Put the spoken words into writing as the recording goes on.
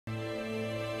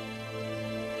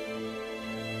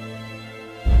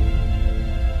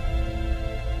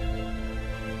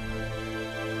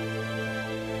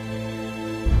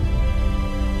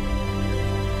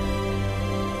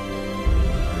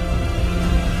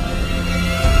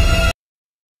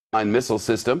missile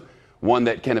system, one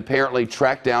that can apparently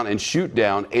track down and shoot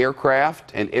down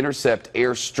aircraft and intercept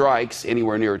air strikes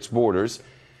anywhere near its borders.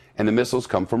 And the missiles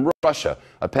come from Russia.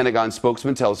 A Pentagon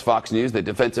spokesman tells Fox News that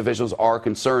defense officials are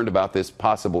concerned about this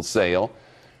possible sale.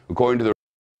 According to the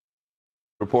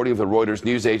reporting of the Reuters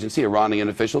news agency, Iranian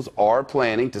officials are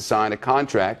planning to sign a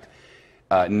contract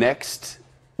next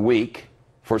week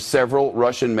for several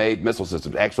Russian-made missile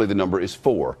systems. Actually, the number is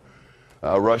 4.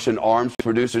 A Russian arms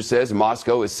producer says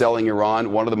Moscow is selling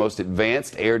Iran one of the most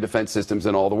advanced air defense systems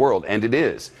in all the world, and it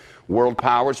is. World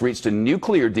powers reached a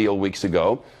nuclear deal weeks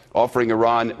ago, offering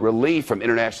Iran relief from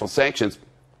international sanctions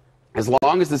as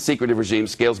long as the secretive regime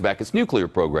scales back its nuclear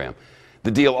program. The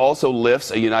deal also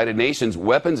lifts a United Nations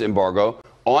weapons embargo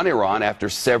on Iran after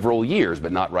several years,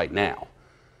 but not right now.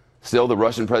 Still, the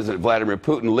Russian President Vladimir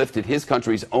Putin lifted his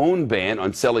country's own ban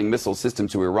on selling missile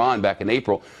systems to Iran back in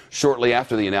April, shortly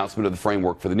after the announcement of the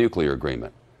framework for the nuclear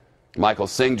agreement. Michael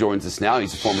Singh joins us now.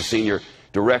 He's a former senior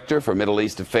director for Middle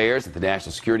East Affairs at the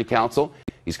National Security Council.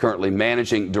 He's currently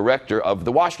managing director of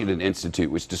the Washington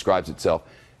Institute, which describes itself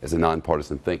as a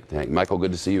nonpartisan think tank. Michael,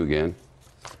 good to see you again.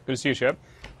 Good to see you, Shep.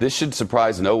 This should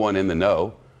surprise no one in the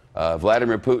know.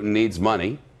 Vladimir Putin needs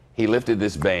money. He lifted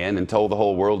this ban and told the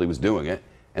whole world he was doing it,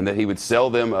 and that he would sell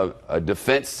them a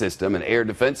defense system, an air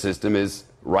defense system, is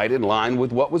right in line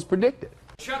with what was predicted.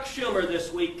 Chuck Schumer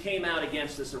this week came out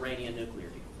against this Iranian nuclear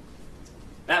deal.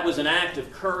 That was an act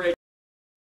of courage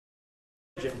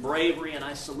and bravery, and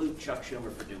I salute Chuck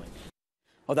Schumer for doing it.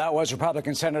 Well, that was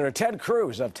Republican Senator Ted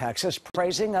Cruz of Texas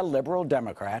praising a liberal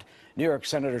Democrat, New York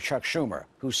Senator Chuck Schumer,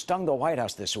 who stung the White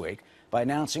House this week by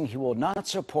announcing he will not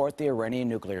support the Iranian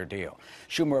nuclear deal.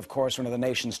 Schumer, of course, one of the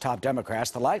nation's top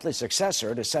Democrats, the likely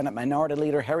successor to Senate Minority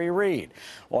Leader Harry Reid.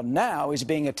 Well, now he's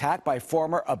being attacked by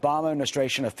former Obama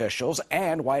administration officials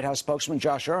and White House spokesman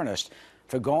Josh Earnest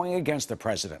for going against the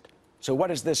president. So what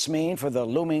does this mean for the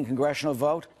looming congressional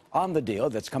vote on the deal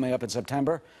that's coming up in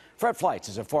September? Fred Fleitz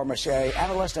is a former CIA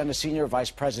analyst and a senior vice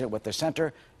president with the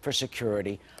Center for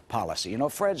Security Policy. You know,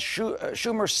 Fred,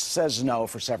 Schumer says no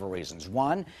for several reasons.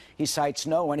 One, he cites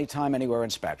no anytime, anywhere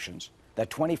inspections.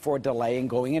 That 24 delay in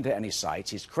going into any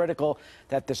sites. He's critical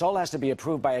that this all has to be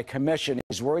approved by a commission.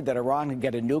 He's worried that Iran can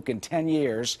get a nuke in 10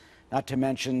 years, not to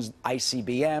mention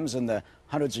ICBMs and the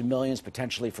hundreds of millions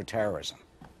potentially for terrorism.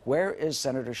 Where is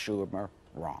Senator Schumer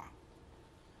wrong?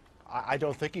 I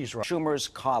don't think he's wrong. Schumer's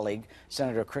colleague,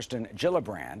 Senator Kirsten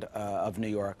Gillibrand of New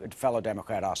York, a fellow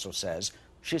Democrat, also says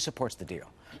she supports the deal,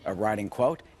 writing,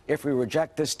 quote, "If we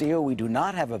reject this deal, we do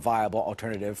not have a viable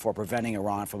alternative for preventing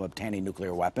Iran from obtaining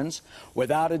nuclear weapons.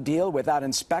 Without a deal, without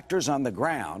inspectors on the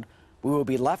ground, we will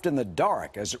be left in the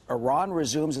dark as Iran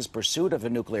resumes its pursuit of a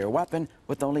nuclear weapon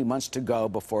with only months to go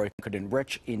before it could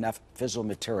enrich enough fissile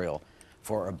material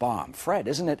for a bomb." Fred,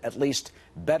 isn't it at least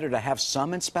better to have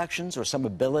some inspections or some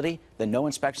ability than no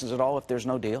inspections at all if there's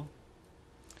no deal?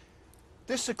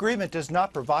 This agreement does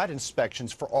not provide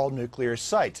inspections for all nuclear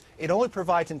sites. It only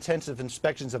provides intensive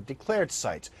inspections of declared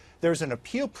sites. There's an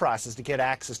appeal process to get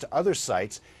access to other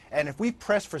sites, and if we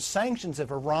press for sanctions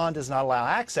if Iran does not allow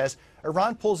access,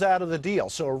 Iran pulls out of the deal.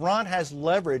 So Iran has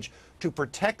leverage to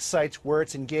protect sites where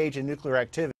it's engaged in nuclear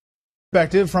activity.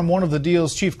 Perspective from one of the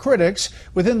deal's chief critics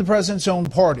within the president's own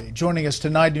party. Joining us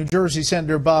tonight, New Jersey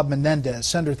Senator Bob Menendez.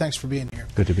 Senator, thanks for being here.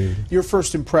 Good to be with you. Your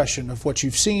first impression of what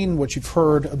you've seen, what you've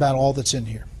heard about all that's in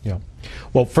here. Yeah.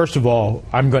 Well, first of all,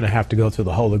 I'm going to have to go through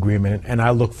the whole agreement, and I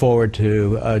look forward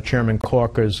to Chairman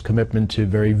Corker's commitment to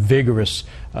very vigorous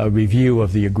review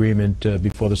of the agreement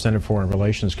before the Senate Foreign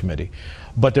Relations Committee.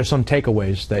 But there's some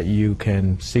takeaways that you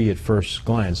can see at first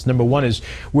glance. Number one is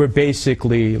we're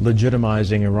basically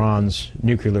legitimizing Iran's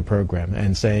nuclear program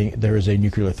and saying there is a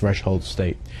nuclear threshold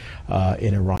state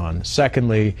in Iran.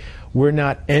 Secondly, we're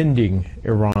not ending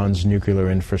Iran's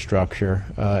nuclear infrastructure.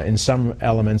 In some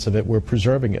elements of it, we're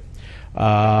preserving it.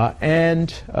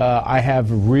 I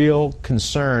have real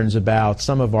concerns about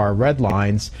some of our red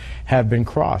lines have been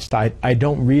crossed. I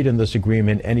don't read in this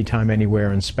agreement anytime,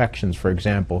 anywhere inspections, for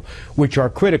example, which are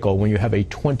critical when you have a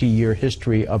 20-year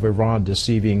history of Iran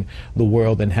deceiving the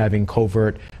world and having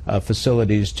covert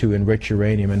facilities to enrich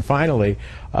uranium. And finally,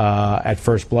 at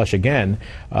first blush again,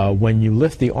 when you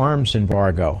lift the arms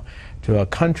embargo to a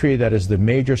country that is the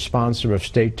major sponsor of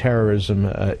state terrorism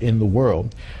in the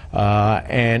world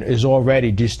and is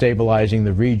already destabilizing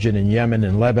the region in Yemen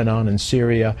and Lebanon and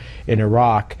Syria and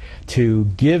Iraq, to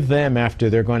give them,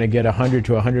 after they're going to get $100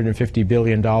 to $150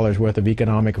 billion worth of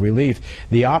economic relief,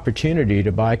 the opportunity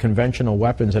to buy conventional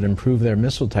weapons and improve their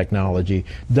missile technology,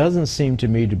 doesn't seem to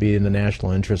me to be in the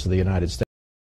national interest of the United States.